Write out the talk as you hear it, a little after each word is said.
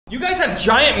You guys have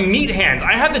giant meat hands.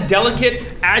 I have the delicate,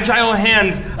 agile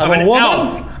hands of an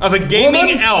elf, of a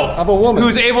gaming elf, of a woman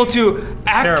who's able to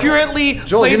accurately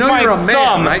Joel, place you know my you're a man,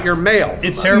 thumb, right? You're male.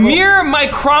 It's terrible. Mere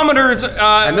micrometers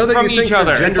from each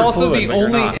other. It's also the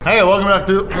only. Hey, welcome back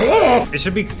to. It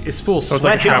should be. It's full it's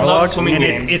like a catalog swimming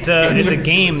and games. it's a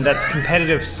game that's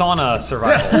competitive sauna survival.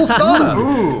 That's full sauna.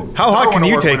 Ooh. How hot can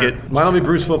you take it? Mine'll be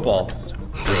Bruce football.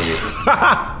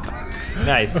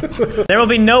 Nice. There will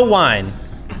be no wine.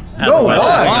 No wine.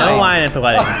 No wine at the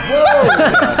wedding.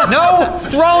 No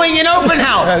throwing in open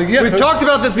house. We've talked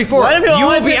about this before. You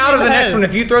will be out of the next one.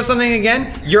 If you throw something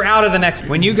again, you're out of the next one.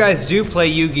 When you guys do play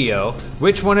Yu-Gi-Oh,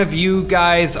 which one of you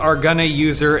guys are gonna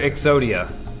user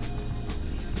Exodia?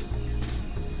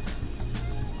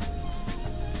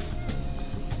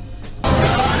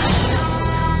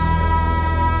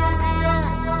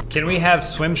 Can we have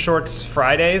swim shorts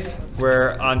Fridays,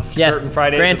 where on certain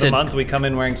Fridays of the month we come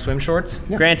in wearing swim shorts?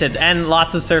 Yeah. Granted, and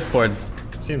lots of surfboards.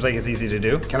 Seems like it's easy to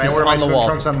do. Can I wear my swim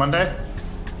trunks on Monday?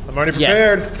 I'm already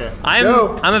prepared. Yes. Okay.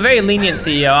 I'm a very lenient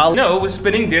CEO. No, with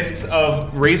spinning discs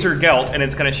of razor gelt, and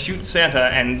it's gonna shoot Santa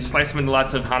and slice him into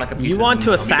lots of Hanukkah pieces. You want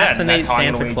to assassinate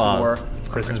Santa Claus.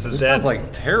 Christmas is This dead. sounds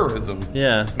like terrorism.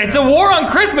 Yeah. It's a war on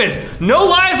Christmas. No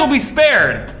lives will be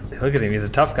spared. Look at him, he's a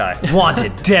tough guy.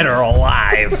 Wanted, dead or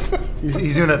alive.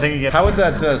 He's doing that thing again. How would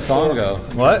that song go?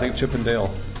 What? I think Chip and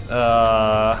Dale.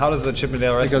 How does the Chip and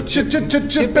Dale It rest? goes Chip and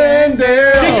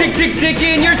Dale. Tick, tick, tick, tick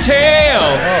in your tail.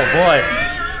 Oh boy.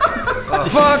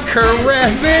 Fuck her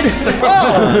rabbit.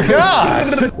 Oh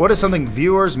God. What is something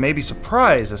viewers may be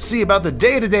surprised to see about the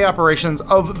day-to-day operations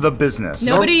of the business?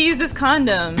 Nobody uses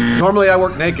condoms. Normally I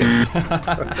work naked.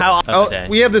 How often?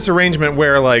 We have this arrangement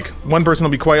where like one person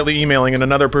will be quietly emailing and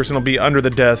another person will be under the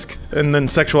desk, and then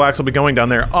sexual acts will be going down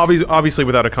there, obviously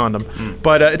without a condom.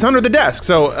 But it's under the desk,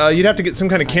 so you'd have to get some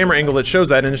kind of camera angle that shows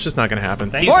that, and it's just not gonna happen.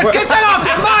 Lawrence, get that off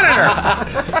the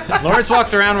monitor! Lawrence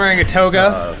walks around wearing a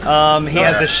toga. He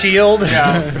has a shield.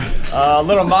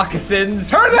 Little moccasins.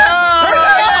 Turn that! Turn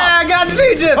that I got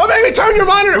Egypt. Oh, baby, turn your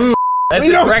monitor! Ooh. That's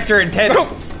the corrector intent.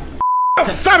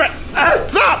 Stop it!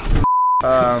 Stop!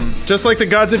 Just like the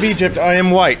gods of Egypt, I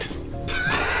am white.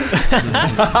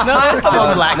 That's the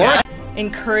one black guy.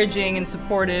 Encouraging and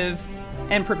supportive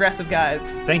and progressive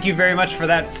guys. Thank you very much for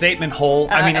that statement, Hole.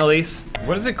 I mean, Elise.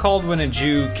 What is it called when a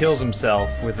Jew kills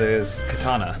himself with his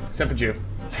katana? Except a Jew.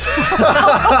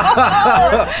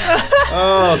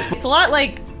 It's a lot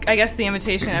like, I guess, the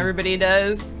imitation everybody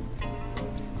does.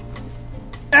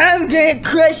 I'm gonna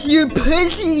crush your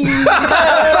pussy.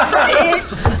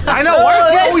 I know, why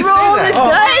does he always say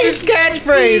that? His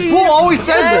Catchphrase. Fool always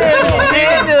says it.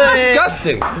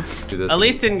 Disgusting.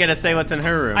 Elise didn't get to say what's in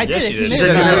her room. I did. she did. She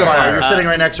said humidifier. You're sitting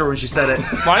right next to her when she said it.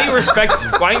 Why don't you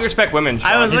respect women,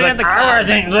 Sean? I was looking at the I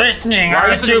wasn't listening. I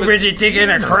was too busy taking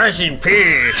a crushing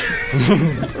piss.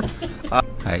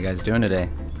 How you guys doing today?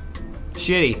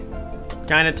 Shitty.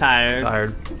 Kind of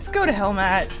tired. Let's go to hell,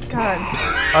 Matt. God.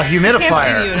 A Can't believe you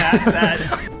humidifier. would ask that.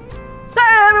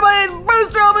 Hi, everybody. It's Bruce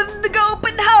from the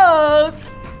OpenHaus.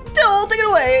 Joel, take it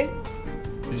away.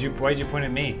 Why'd you point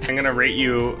at me? I'm gonna rate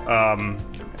you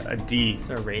a D. Is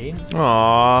there ratings?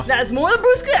 Aww. That's more than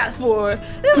Bruce could ask for.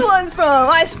 This one's from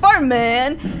Spartan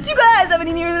Man. Do you guys have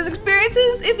any near-death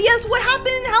experiences? If yes, what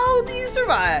happened? How do you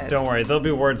survive? Don't worry, there'll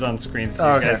be words on screen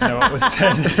so you guys know what was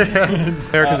said.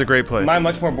 America's a great place. My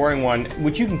much more boring one,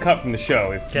 which you can cut from the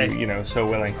show if you know, so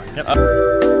willing. Yep.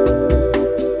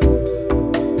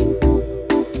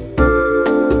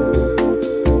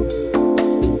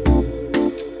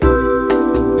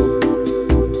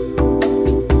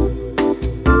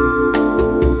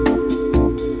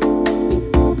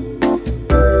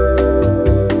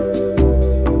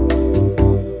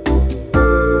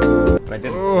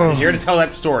 I'm here to tell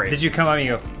that story. Did you come up and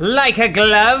you go, like a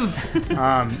glove? We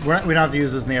don't have to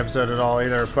use this in the episode at all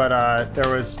either, but there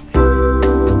was...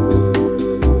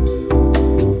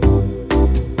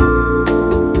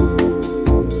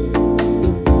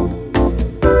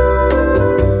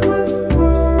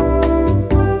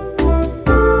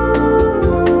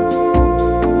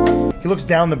 He looks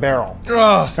down the barrel.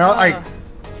 I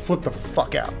flip the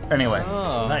fuck out. Anyway.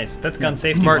 Oh, nice. That's gun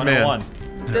safety Smart man. 101.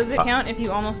 Does it count if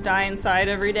you almost die inside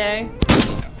every day?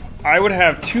 I would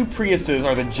have two Priuses,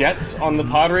 or the jets on the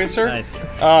pod racer. Nice.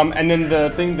 And then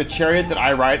the chariot that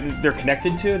I ride, they're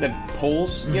connected to, that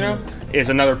pulls, you know, is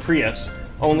another Prius.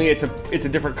 Only it's a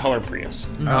different color Prius.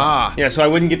 Ah. Yeah, so I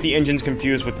wouldn't get the engines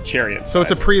confused with the chariot. So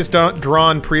it's a Prius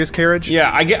drawn Prius carriage?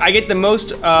 Yeah, I get the most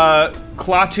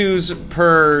Klatus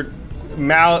per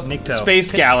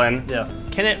space gallon. Yeah.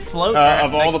 Can it float?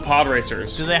 Of all the pod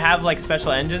racers. Do they have like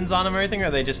special engines on them or anything, or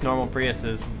are they just normal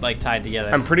Priuses like tied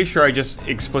together? I'm pretty sure I just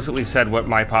explicitly said what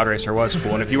my pod racer was,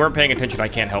 Spool, and if you weren't paying attention, I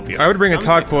can't help you. I would bring a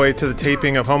talk boy to the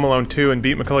taping of Home Alone 2 and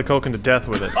beat Macaulay Culkin to death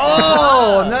with it.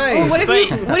 Oh, nice. What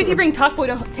if you bring Talkboy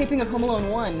to taping of Home Alone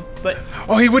 1? But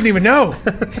Oh, he wouldn't even know.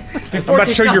 I'm about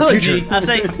to show you your future. I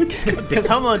say, because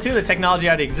Home Alone 2, the technology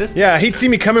already exists. Yeah, he'd see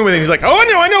me coming with it. He's like, oh,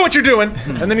 I know what you're doing.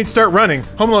 And then he'd start running.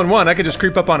 Home Alone 1, I could just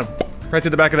creep up on him. Right to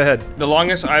the back of the head. The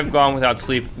longest I've gone without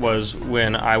sleep was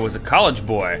when I was a college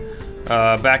boy,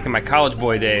 back in my college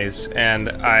boy days, and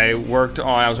I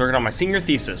was working on my senior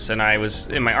thesis, and I was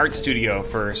in my art studio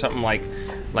for something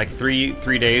like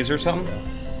three days or something,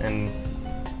 and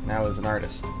now I was an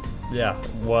artist. Yeah,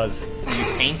 was. You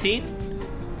painting?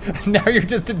 Now you're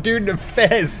just a dude in a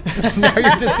fez. Now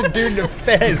you're just a dude in a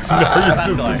fez.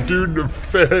 dude in a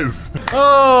fez.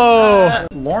 Oh!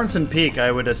 Lawrence and Peak,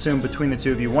 I would assume between the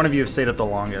two of you, one of you have stayed up the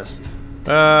longest.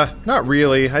 Not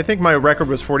really. I think my record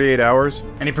was 48 hours.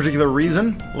 Any particular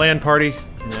reason? Land party.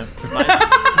 Yeah.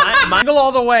 Jingle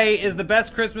All the Way is the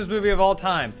best Christmas movie of all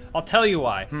time. I'll tell you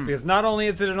why. Because not only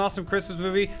is it an awesome Christmas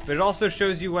movie, but it also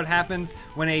shows you what happens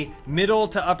when a middle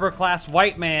to upper class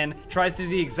white man tries to do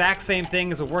the exact same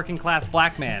thing as a working class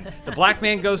black man. The black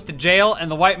man goes to jail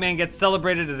and the white man gets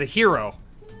celebrated as a hero.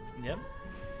 Yep.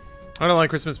 I don't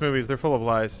like Christmas movies. They're full of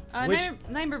lies.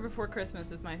 Nightmare Before Christmas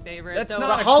is my favorite. That's though.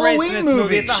 not a Halloween Christmas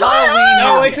movie. It's a Shut Halloween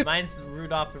up! movie. No, mine's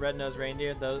Rudolph the Red-Nosed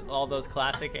Reindeer, all those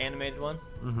classic animated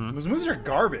ones. Those movies are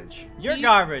garbage. You're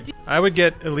garbage. I would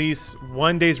get at least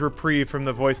 1 day's reprieve from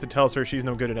the voice that tells her she's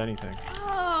no good at anything.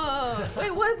 Oh,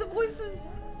 wait, what if the voice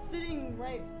is sitting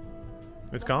right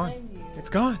It's gone. behind you? It's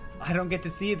gone. I don't get to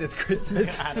see it this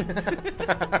Christmas.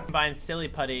 Combine Silly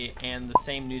Putty and the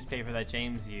same newspaper that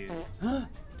James used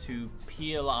to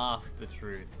peel off the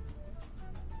truth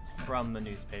from the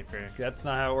newspaper. That's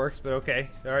not how it works, but okay.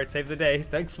 All right, save the day.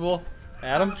 Thanks, Fool.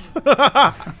 Adam?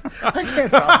 I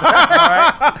can't top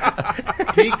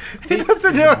that. He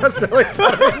doesn't know how silly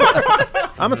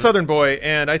I'm a Southern boy,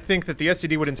 and I think that the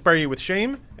STD would inspire you with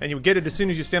shame, and you would get it as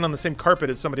soon as you stand on the same carpet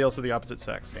as somebody else of the opposite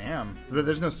sex. Damn.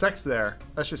 There's no sex there.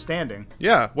 That's just standing.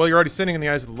 Yeah, well, you're already sinning in the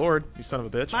eyes of the Lord, you son of a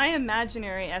bitch. My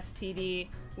imaginary STD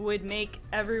would make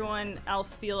everyone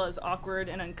else feel as awkward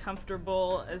and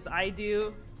uncomfortable as I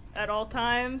do at all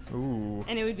times. Ooh.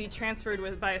 And it would be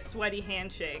transferred by a sweaty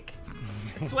handshake.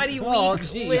 A sweaty, Oh, weak,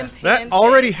 jeez. limp That handshake.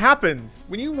 already happens.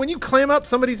 When you clam up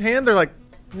somebody's hand, they're like,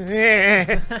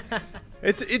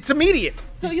 it's immediate.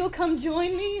 So you'll come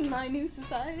join me in my new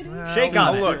society? Shake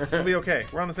on it. Look, it'll be okay.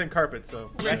 We're on the same carpet,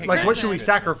 so. Like, what should we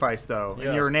sacrifice, though,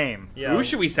 in your name? Yeah. Who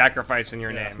should we sacrifice in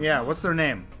your name? Yeah, what's their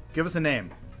name? Give us a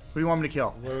name. Who do you want me to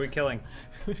kill? What are we killing?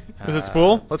 Is it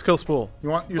Spool? Let's kill Spool. You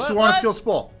want What? to kill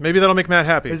Spool? Maybe that'll make Matt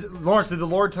happy. Lawrence, did the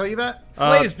Lord tell you that?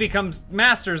 Slaves become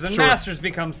masters, and sure. masters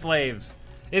become slaves.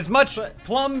 As much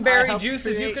plum berry juice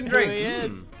as you can drink. Who he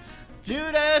is.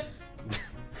 Judas! You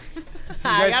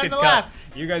I guys got could the cut. laugh.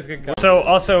 You guys could cut. So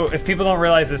also, if people don't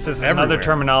realize this is another Everywhere.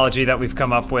 terminology that we've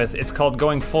come up with, it's called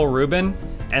going full Reuben.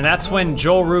 And that's when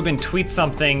Joel Rubin tweets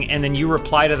something and then you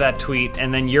reply to that tweet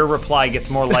and then your reply gets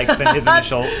more likes than his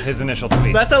initial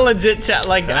tweet. That's a legit chat.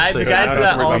 Like, the Actually, guys I do don't that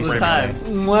have to all worry the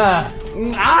about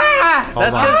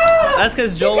time. That's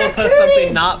because Joel will post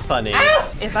something not funny.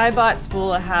 If I bought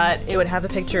Spool a hat, it would have a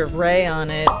picture of Ray on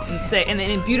it and then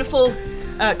in beautiful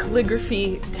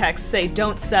calligraphy text say,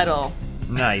 "Don't settle."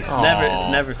 Nice. It's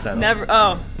never settled. Never.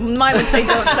 Oh, mine would say,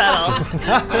 "Don't settle."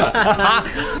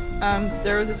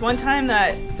 There was this one time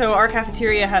so our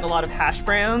cafeteria had a lot of hash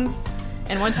browns,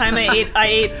 and one time I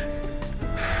ate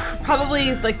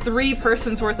probably like 3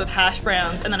 persons worth of hash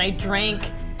browns, and then I drank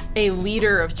a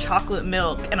liter of chocolate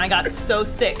milk, and I got so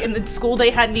sick, and the school day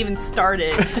hadn't even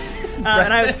started, and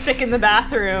I was sick in the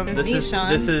bathroom. This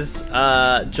Sean. is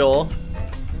Joel.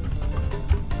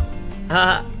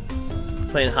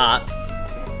 Playing Hots.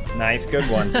 Nice, good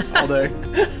one. All day.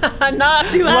 Not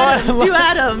Do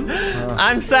Adam.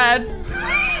 I'm sad.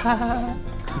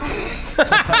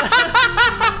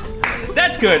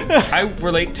 That's good. I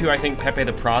relate to, I think, Pepe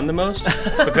the Prawn the most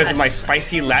because of my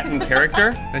spicy Latin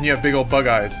character. And you have big old bug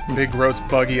eyes. Big, gross,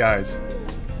 buggy eyes.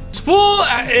 Spool,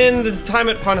 in this time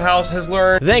at Funhaus, has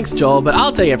learned. Thanks, Joel, but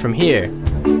I'll take it from here.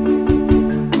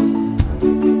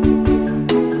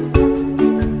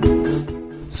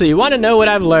 So you want to know what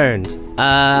I've learned?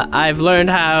 I've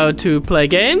learned how to play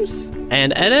games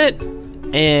and edit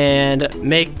and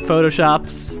make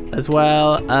Photoshops as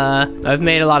well. I've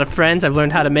made a lot of friends. I've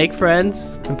learned how to make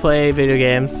friends and play video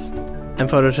games and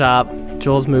Photoshop.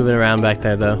 Joel's moving around back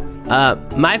there though.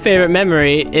 My favorite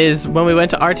memory is when we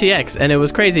went to RTX, and it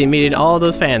was crazy meeting all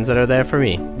those fans that are there for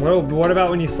me. What about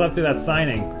when you slept through that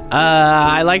signing?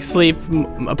 I like sleep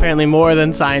apparently more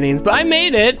than signings, but I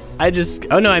made it.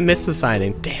 Oh no, I missed the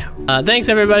signing. Damn. Thanks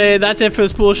everybody. That's it for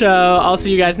this pool show. I'll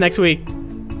see you guys next week.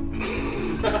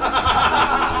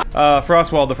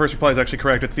 Frostwald, the first reply is actually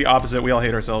correct. It's the opposite. We all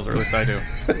hate ourselves, or at least I do.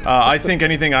 I think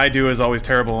anything I do is always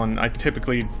terrible, and I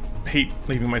typically hate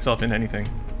leaving myself in anything.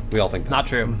 We all think that. Not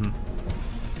true.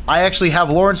 I actually have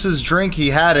Lawrence's drink. He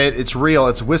had it. It's real.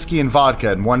 It's whiskey and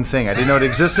vodka and one thing. I didn't know it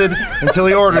existed until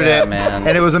he ordered it, man.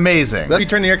 and it was amazing. If you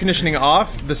turn the air conditioning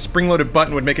off, the spring-loaded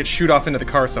button would make it shoot off into the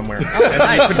car somewhere. And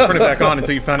then you couldn't put it back on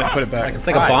until you found it and put it back. It's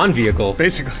like a Bond vehicle.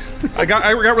 Basically. I got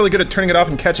really good at turning it off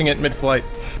and catching it mid-flight.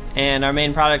 And our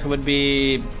main product would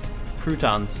be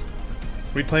croutons.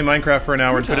 We'd play Minecraft for an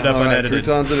hour and put it up unedited.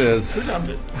 Croutons it is.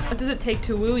 What does it take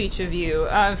to woo each of you?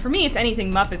 For me, it's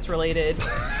anything Muppets related.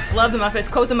 Love the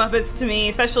Muppets. Quote the Muppets to me,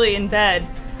 especially in bed.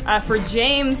 For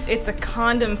James, it's a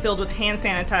condom filled with hand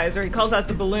sanitizer. He calls out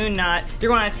the balloon knot.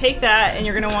 You're going to take that and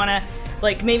you're going to want to,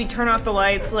 like, maybe turn off the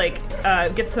lights, like,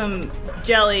 get some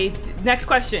jelly. Next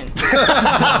question.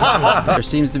 There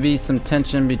seems to be some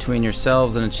tension between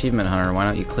yourselves and Achievement Hunter. Why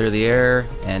don't you clear the air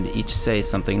and each say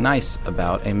something nice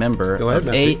about a member of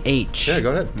AH? Yeah,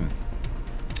 go ahead.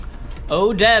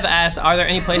 Oh, Dev asks, are there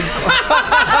any places...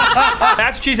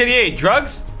 That's Cheese 88.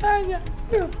 Drugs? I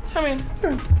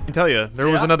can tell you, there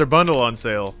was another bundle on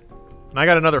sale. And I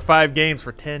got another 5 games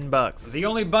for $10. The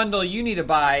only bundle you need to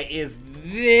buy is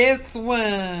this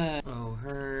one. Oh,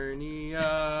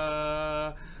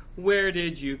 hernia, where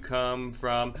did you come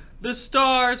from? The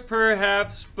stars,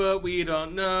 perhaps, but we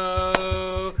don't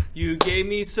know. You gave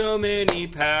me so many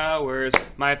powers.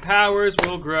 My powers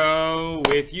will grow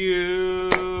with you.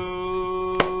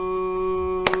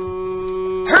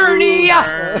 Hernia!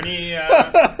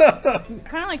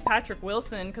 Kind of like Patrick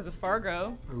Wilson because of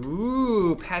Fargo.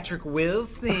 Ooh, Patrick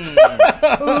Wilson.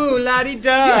 Ooh,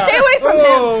 la-di-da. You stay away from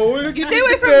him. You stay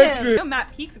away from him. You know,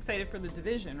 Matt Peake's excited for The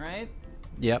Division, right?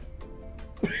 Yep.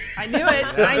 I knew it.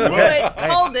 I knew it.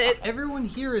 Called it. Everyone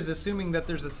here is assuming that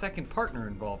there's a second partner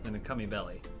involved in a cummy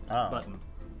belly button.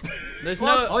 There's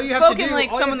Well, all you have to spoken do- like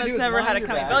all you someone have to that's do is never lie had a on your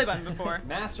cummy back. belly button before.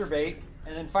 Masturbate,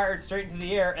 and then fire it straight into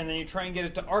the air, and then you try and get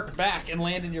it to arc back and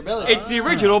land in your belly. It's the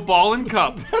original ball and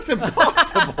cup. That's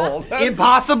impossible.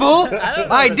 Impossible?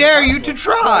 I dare you to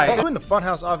try. Who in the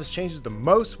Funhaus office changes the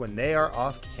most when they are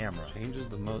off camera? Changes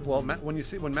the most. Well,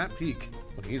 when Matt Peake,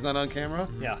 when he's not on camera.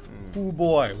 Yeah. Oh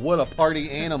boy, what a party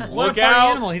animal. Look Party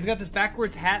out. animal. He's got this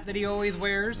backwards hat that he always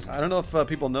wears. I don't know if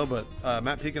people know, but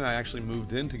Matt Peake and I actually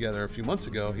moved in together a few months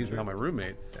ago. He's now my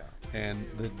roommate. Yeah. And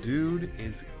the dude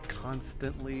is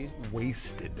constantly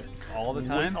wasted. All the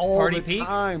time? All Party the Peak?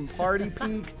 time. Party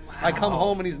Peak. I come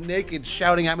home and he's naked,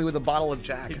 shouting at me with a bottle of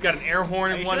Jack. He's got an air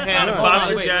horn in one sure hand, a that's bottle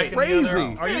not- of wait, Jack in crazy.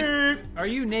 the other. Are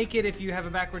you naked if you have a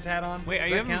backwards hat on? Wait,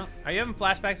 Does that count? are you having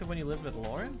flashbacks of when you lived with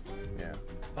Lawrence? Yeah.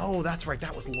 Oh, that's right.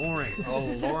 That was Lawrence.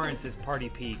 Oh, Lawrence is Party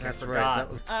Peak. That's I right. forgot. That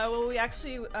was. Well, we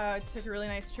actually took a really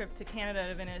nice trip to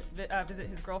Canada to visit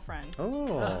his girlfriend. Oh,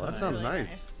 that sounds Really nice.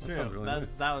 nice. That sounds really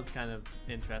nice. That was kind of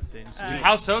interesting.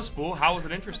 How so, Spool? How was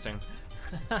it interesting?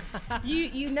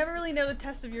 You never really know the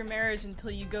test of your marriage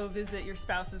until you go visit your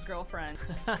spouse's girlfriend.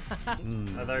 I thought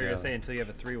you were gonna say until you have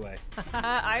a three-way.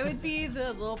 I would be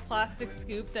the little plastic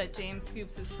scoop that James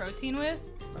scoops his protein with,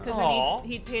 because Aw. then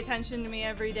he'd pay attention to me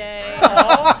every day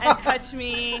and touch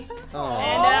me, and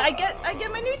I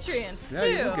get my nutrients Yeah,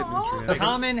 you too. do get nutrients.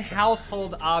 Common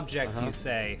household object, you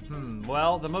say.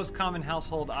 Well, the most common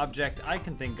household object I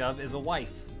can think of is a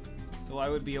wife. So I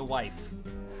would be a wife.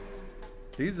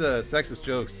 These sexist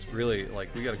jokes really,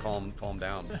 like, we gotta calm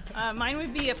down. Mine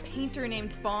would be a painter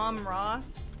named Bomb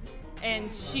Ross, and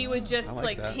she would just I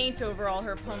like that. paint over all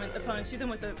her opponents, shoot them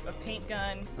with a paint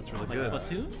gun. That's really good.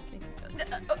 Platoon?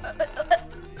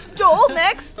 Joel,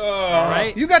 next. All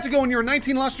right. You got to go when you were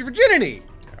 19, lost your virginity.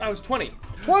 I was 20.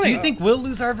 20. Do you think we'll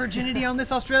lose our virginity on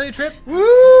this Australia trip?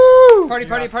 Woo! Party,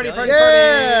 party, party, party, Yeah. You're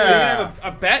party. gonna have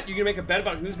a bet? You're gonna make a bet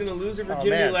about who's gonna lose their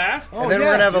virginity man. last? And then yeah,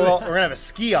 we're gonna have do we're gonna have a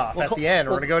ski off at the end.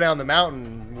 We're gonna go down the mountain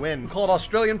and win. Call it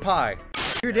Australian pie.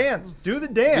 Do your dance. Do the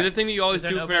dance. Do the thing that you always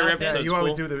Is do that for every open house? episode. Yeah, you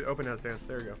always Spool. do the open house dance.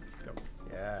 There you go.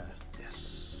 Yeah.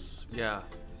 Yeah.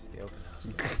 It's the open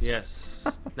house. Yes.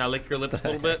 Now lick your lips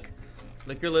a little bit.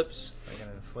 Lick your lips. Like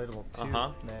an inflatable tube, Uh-huh.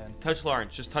 man. Touch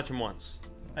Lawrence. Just touch him once.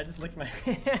 I just licked my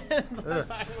hands.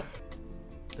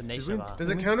 The nation of Does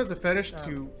it count as a fetish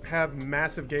to have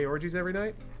massive gay orgies every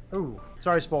night? Ooh.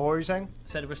 Sorry, Spol. What were you saying?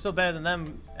 Said we're still better than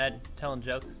them at telling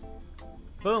jokes.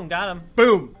 Boom, got him.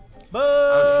 Boom! Boo! I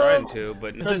was trying to,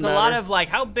 but There's a lot of like,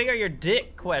 how big are your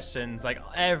dick questions like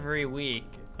every week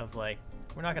of like,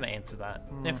 we're not gonna answer that.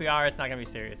 And if we are, it's not gonna be a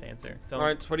serious answer. All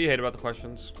right, so what do you hate about the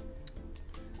questions?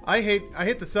 I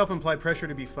hate the self-implied pressure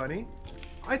to be funny.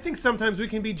 I think sometimes we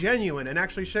can be genuine and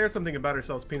actually share something about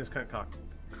ourselves, penis, cunt, cock.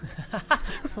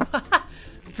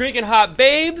 Drinking hot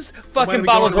babes, fucking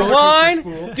bottles of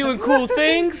wine, doing cool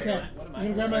things. You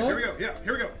can grab my legs? Here we go. Yeah,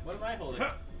 here we go. What am I holding? All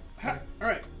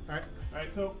right.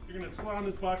 So you're gonna squat on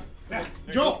this box.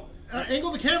 Joel,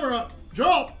 angle the camera up.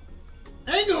 Joel,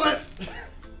 angle it.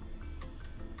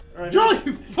 Right, Joel,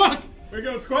 you fuck. Here we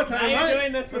go. Squat time. Now Right. you're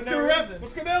doing this for Let's no do a rep. reason.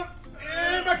 Let's go down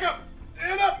and back up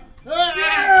and up.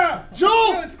 Yeah.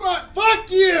 Joel, Good squat. fuck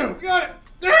you. We got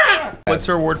it. What's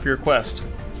the reward for your quest?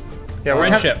 Yeah,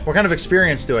 Friendship. What kind of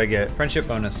experience do I get? Friendship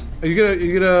bonus. You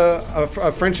get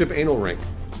a friendship anal ring.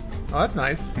 Oh, that's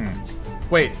nice.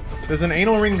 Wait, does an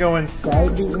anal ring go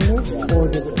inside?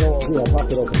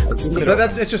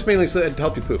 It's just mainly to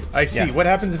help you poop. I see. Yeah. What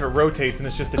happens if it rotates and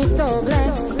it's just a...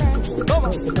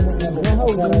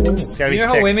 You know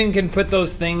how women can put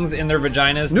those things in their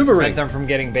vaginas to Nuva prevent ring. them from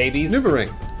getting babies? Nuva ring.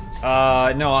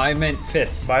 No, I meant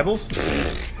fists. Bibles?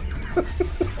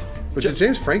 But did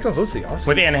James Franco host the Oscars?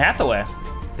 With Anne Hathaway.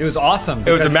 It was awesome.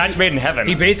 It was a because match made in heaven.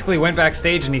 He basically went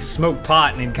backstage and he smoked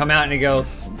pot and he'd come out and he'd go,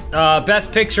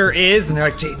 best picture is, and they're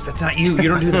like, James, that's not you. You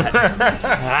don't do that.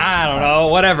 I don't know,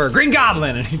 whatever. Green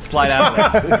Goblin, and he'd slide out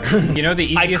of there. You know the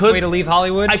easiest way to leave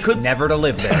Hollywood? Never to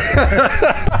live there.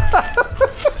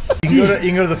 You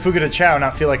can go to the Fuga de Chao and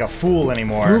not feel like a fool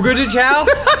anymore. Fuga de Chao?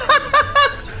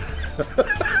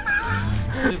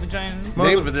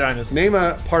 Most of vaginas. Name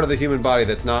a part of the human body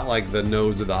that's not like the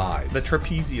nose or the eyes. The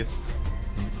trapezius.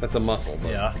 That's a muscle.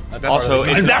 But. Yeah. That's Also,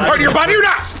 Is that part of your body or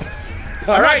not?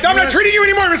 All right, I'm not treating you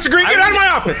anymore, Mr. Green. Get out of my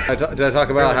office. Did I talk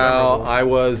about how I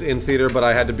was in theater, but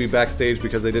I had to be backstage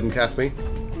because they didn't cast me?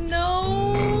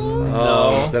 No.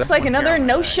 No. It's like another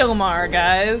no-show mar,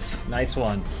 guys. Nice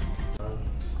one.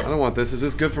 I don't want this. Is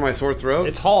this good for my sore throat?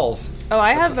 It's Halls. Oh,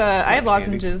 I have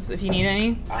lozenges if you need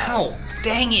any. Ow!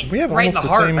 Dang it! We have right in almost the the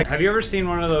heart. same- Have you ever seen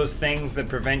one of those things that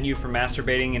prevent you from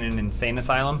masturbating in an insane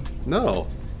asylum? No.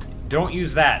 Don't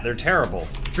use that. They're terrible.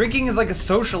 Drinking is like a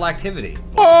social activity.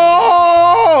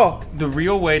 Oh! The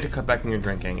real way to cut back on your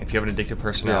drinking, if you have an addictive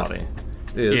personality,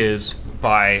 Is. is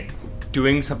by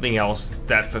doing something else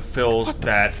that fulfills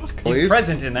that. Please?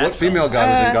 present in that What female god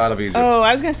is in God of Egypt? Oh,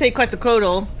 I was gonna say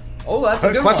Quetzalcoatl. Oh, that's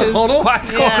a good one. Quetzalcoatl?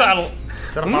 Quetzalcoatl.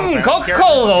 Is that a Final Fantasy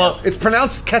Coca-Cola. It's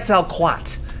pronounced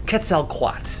Quetzalcoatl.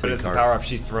 Quetzalcoatl. But as a power-up,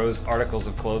 she throws articles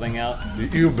of clothing out.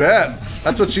 You bet.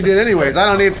 That's what she did anyways. I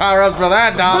don't need power-ups for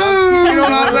that, dog. You know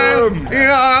what I'm saying? You know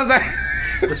what I'm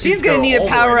saying? She's gonna need a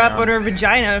power up on her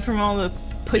vagina from all the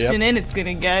pushing in it's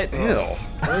gonna get. Ew.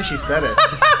 At least she said it.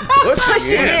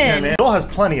 Pushing in. Joel has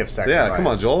plenty of sex Yeah, advice. come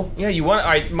on, Joel. Yeah, you want. All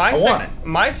right, want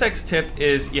my sex tip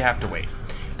is you have to wait.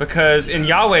 Because in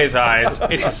Yahweh's eyes,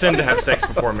 it's a sin to have sex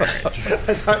before marriage. You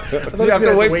have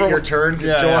to wait for your turn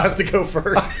because Joel has to go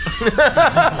first.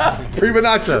 Prima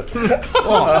nocta.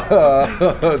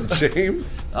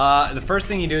 James? The first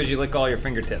thing you do is you lick all your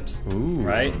fingertips. Ooh.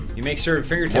 Right? You make sure your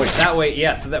fingertips that way,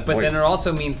 yes. But then it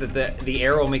also means that the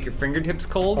air will make your fingertips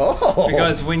cold. Oh.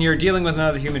 Because when you're dealing with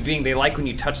another human being, they like when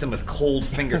you touch them with cold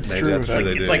fingertips. That's true,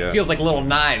 they It's do, like yeah. feels like little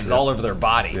knives all over their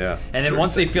body. Yeah. And then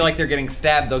once they feel like they're getting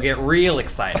stabbed, they'll get real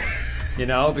excited. You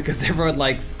know, because everyone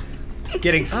likes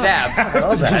getting stabbed. I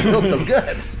love that. It feels so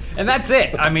good. And that's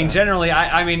it. I mean, generally,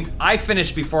 I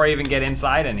finish before I even get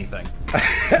inside anything.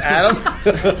 Adam?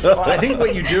 Well, I think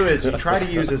what you do is you try to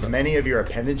use as many of your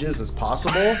appendages as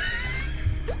possible,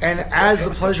 and as the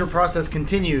pleasure process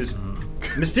continues,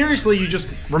 mysteriously you just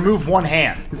remove one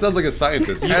hand. He sounds like a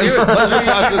scientist. You're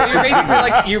basically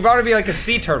like, you're about to be like a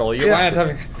sea turtle. You're Yeah.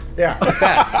 having Yeah.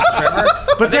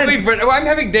 that. But then, I'm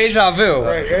having deja vu.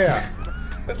 right, yeah.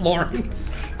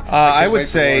 Lawrence. I Can't would wait for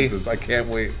say Lawrence's. I can't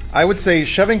wait. I would say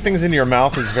shoving things into your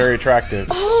mouth is very attractive.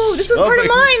 Oh, this was part of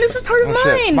mine. This is part of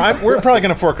Shit. mine. We're probably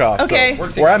gonna fork off. Okay.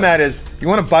 So where I'm at is you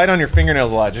want to bite on your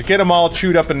fingernails a lot. Just get them all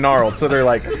chewed up and gnarled, so they're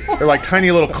like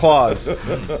tiny little claws.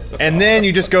 And then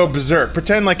you just go berserk.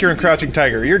 Pretend like you're in Crouching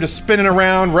Tiger. You're just spinning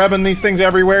around, rubbing these things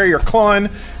everywhere. You're clawing.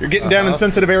 You're getting down in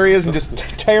sensitive areas and just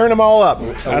tearing them all up.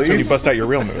 That's when you bust out your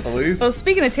real moves. Elise? Well,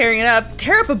 speaking of tearing it up,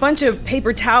 tear up a bunch of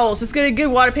paper towels. Just get a good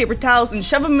wad of paper towels and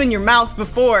shove them in your mouth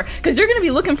before, because you're gonna be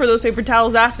looking for those paper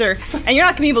towels after, and you're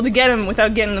not gonna be able to get them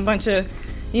without getting a bunch of,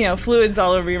 fluids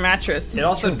all over your mattress. It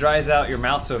also dries out your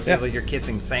mouth so it feels like you're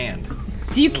kissing sand.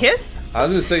 Do you kiss? I was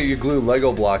gonna say you glue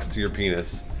Lego blocks to your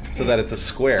penis so that it's a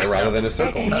square rather than a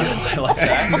circle. I like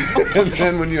that. And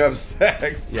then when you have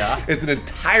sex, Yeah. it's an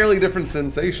entirely different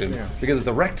sensation because it's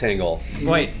a rectangle.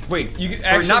 Wait. You could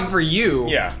actually, not for you.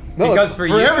 Yeah. No, Because for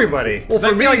you, everybody. Well,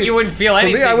 I feel like you wouldn't feel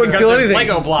anything. For me, I wouldn't because feel there's anything.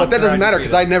 Lego blocks But that doesn't around matter your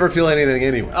because I never feel anything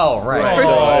anyway. Oh, right. So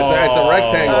it's a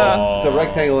rectangle. It's a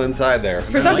rectangle inside there.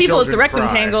 For some people, it's a children cry.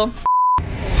 rectangle.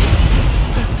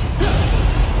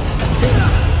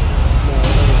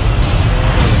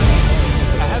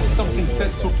 I have something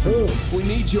set to prove. We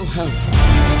need your help.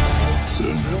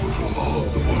 Send people to all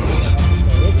of the world.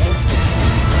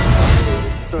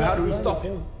 So how do we stop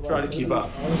him? Try to keep up.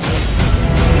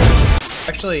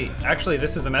 Actually,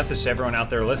 this is a message to everyone out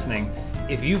there listening.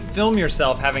 If you film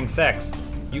yourself having sex,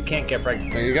 you can't get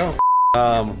pregnant. There you go.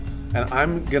 And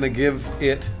I'm gonna give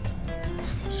it.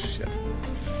 Shit.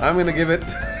 I'm gonna give it.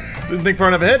 Didn't think far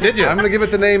enough ahead, did you? I'm gonna give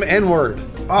it the name N-word.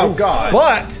 Oh God.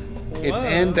 But it's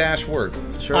N-word.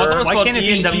 Sure. Oh, I thought it was Why called can't it be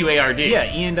E-N-W-A-R-D.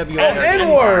 Yeah, E-N-W-A-R-D. Oh,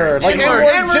 N-word! Like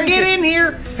N-word, get in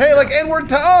here! Hey, like N-word,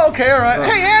 oh, okay, alright.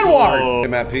 Hey, N-word! Hey,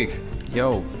 Matt Peak,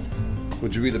 Yo,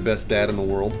 would you be the best dad in the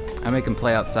world? I make them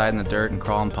play outside in the dirt and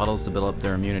crawl in puddles to build up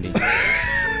their immunity.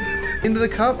 Into the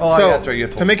cup? Oh, So, yeah, that's right, you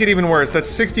have to make it even worse, that's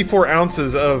 64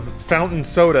 ounces of fountain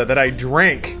soda that I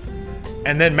drank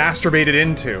and then masturbated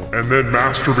into.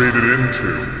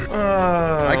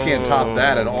 I can't top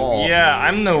that at all. Yeah,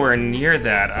 I'm nowhere near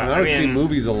that. I don't see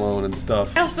movies alone and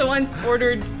stuff. I also once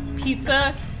ordered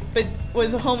pizza, but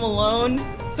was home alone.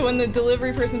 So when the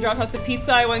delivery person dropped off the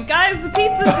pizza, I went, guys, the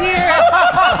pizza's here!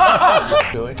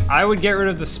 I would get rid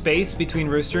of the space between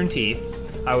rooster and teeth.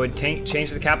 I would change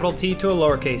the capital T to a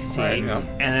lowercase t, Right, yeah.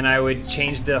 and then I would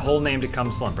change the whole name to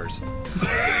Cum Slumpers.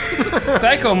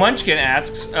 Psycho Munchkin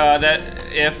asks that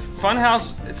if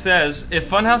Funhaus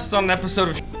is on an episode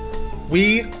of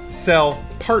We sell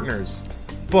partners,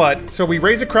 but so we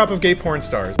raise a crop of gay porn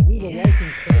stars.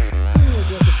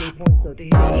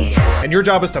 And your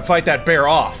job is to fight that bear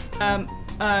off.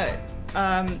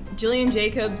 Jillian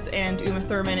Jacobs and Uma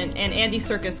Thurman and Andy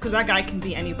Serkis, because that guy can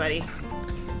be anybody.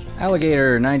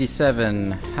 Alligator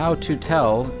 97, how to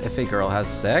tell if a girl has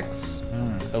sex?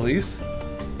 Elise?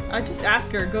 Just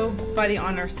ask her, go by the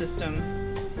honor system.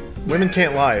 Women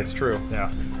can't lie, it's true.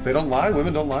 Yeah. They don't lie?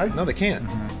 Women don't lie? No, they can't.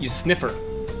 You sniff her.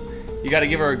 You gotta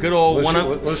give her a good old What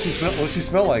one. does she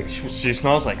smell like? She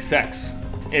smells like sex.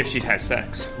 If she has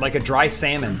sex. Like a dry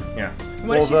salmon. Yeah.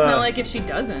 What does she smell like if she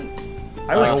doesn't?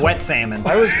 I was a wet salmon.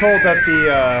 I was told that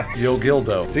the Yo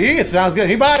Gildo. See, it sounds good.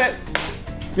 He bought it.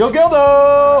 Yo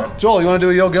Gildo! Joel, you want to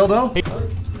do a Yo Gildo?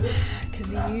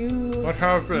 Because you What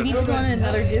happened? need to go on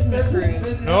another Disney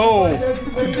cruise. No,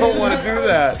 I don't want to do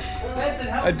that.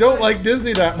 I don't like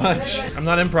Disney that much. I'm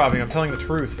not improving, I'm telling the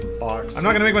truth. box. I'm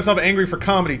not gonna make myself angry for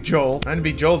comedy, Joel. I'm gonna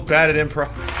be Joel's bad at improv.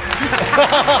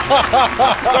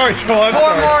 Sorry, Joel, I'm 4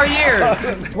 sorry. more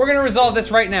years! We're gonna resolve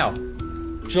this right now.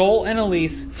 Joel and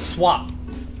Elise swap.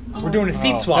 We're doing a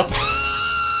seat swap.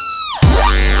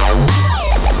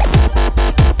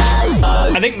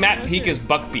 I think Matt Peak is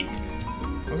Buckbeak.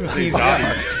 I was gonna say Zombie.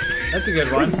 That's a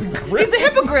good one. He's a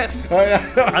hippogriff!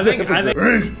 I think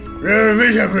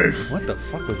What the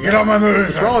fuck was that? Get out my movie.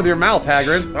 What's wrong with your mouth,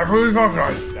 Hagrid? That's what you're talking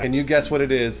about. Can you guess what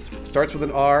it is? Starts with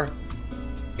an R,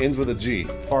 ends with a G.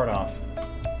 Fart off.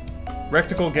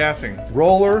 Rectical gassing.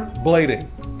 Roller blading.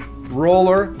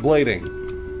 Roller blading.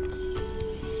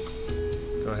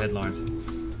 Go ahead, Lawrence.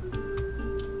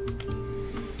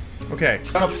 Okay.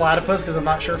 On a platypus because I'm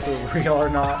not sure if they're real or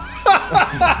not.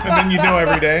 And then you know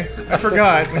every day. I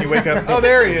forgot when you wake up. Oh,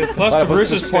 there he is. Plus, to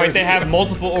Bruce's point, they have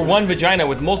multiple, or one vagina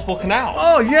with multiple canals.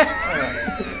 Oh,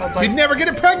 yeah! You'd never get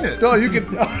it pregnant. No, you could.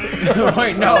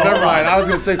 Wait, No, never mind. I was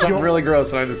going to say something really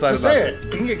gross and I decided Just not say to. it.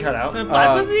 You can get cut out.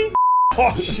 Pussy?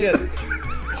 Oh, shit.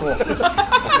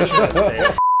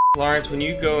 Lawrence, when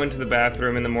you go into the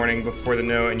bathroom in the morning before the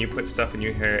note and you put stuff in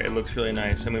your hair, it looks really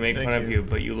nice. And we make fun of you,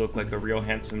 but you look like a real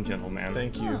handsome gentleman.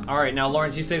 Thank you. All right, now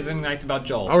Lawrence, you say something nice about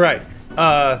Joel. All right.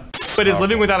 But is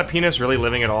living without a penis really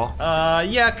living at all?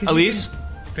 Yeah, because Elise?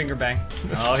 Finger bang.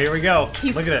 Oh, here we go.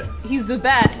 Look at it. He's the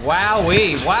best.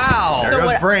 Wowee, wow. So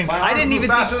what- Brink. I didn't even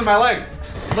faster than my legs.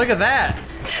 Look at that.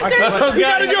 You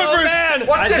gotta do it, Bruce! Man.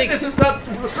 What's I this? think- This is the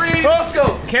 3, let's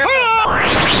go.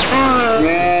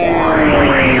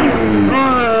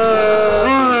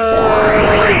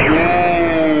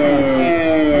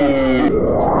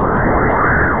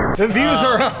 The views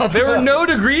are up. There were no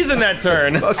degrees in that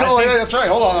turn. Oh, yeah, that's right.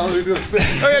 Hold on. Let me do a spin.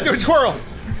 Oh, yeah, do a twirl.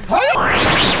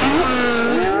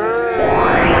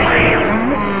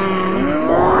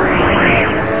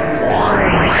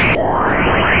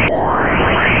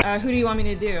 Who do you want me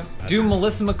to do? Do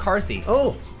Melissa McCarthy.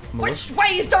 Oh. Which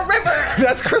way's the river?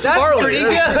 That's Chris That's Farley. pretty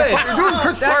good. You're doing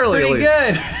Chris Farley. Pretty Lee.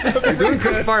 good. You're doing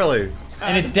Chris Farley.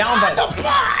 And it's down by The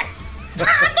boss!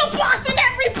 I'm the boss and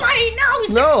everybody knows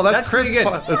it! No, That's Chris. pretty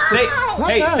good. That's Chris.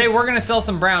 Say we're gonna sell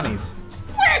some brownies.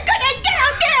 We're gonna get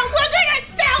out there and we're gonna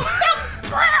sell some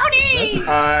brownies!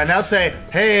 Now say,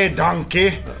 hey,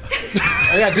 donkey.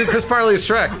 Yeah, dude, Chris Farley is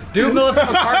Shrek. Do Melissa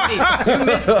McCarthy.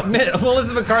 Do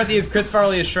Melissa McCarthy as Chris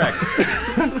Farley as Shrek.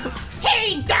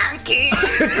 Hey, donkey!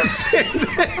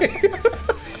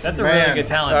 That's a really good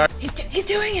talent. He's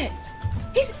doing it!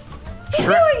 He's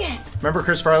doing it! Remember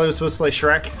Chris Farley was supposed to play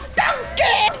Shrek?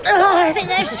 Donkey! Oh, I think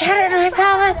I shattered my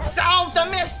palate. Solve the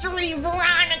mystery,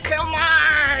 Veronica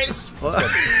Mars!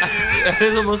 That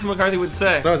is what Melissa McCarthy would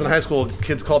say. When I was in high school,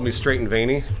 kids called me Straight and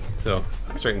Veiny. So,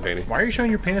 Straight and Veiny. Why are you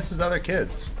showing your penises to other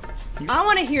kids? I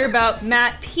want to hear about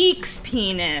Matt Peake's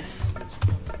penis.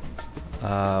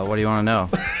 What do you want to know?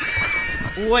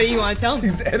 What do you want to tell me?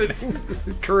 He's editing.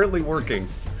 Currently working.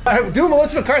 Do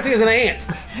Melissa McCarthy as an ant.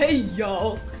 Hey,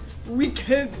 y'all. We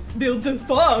can't build a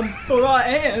farm for our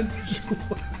ants.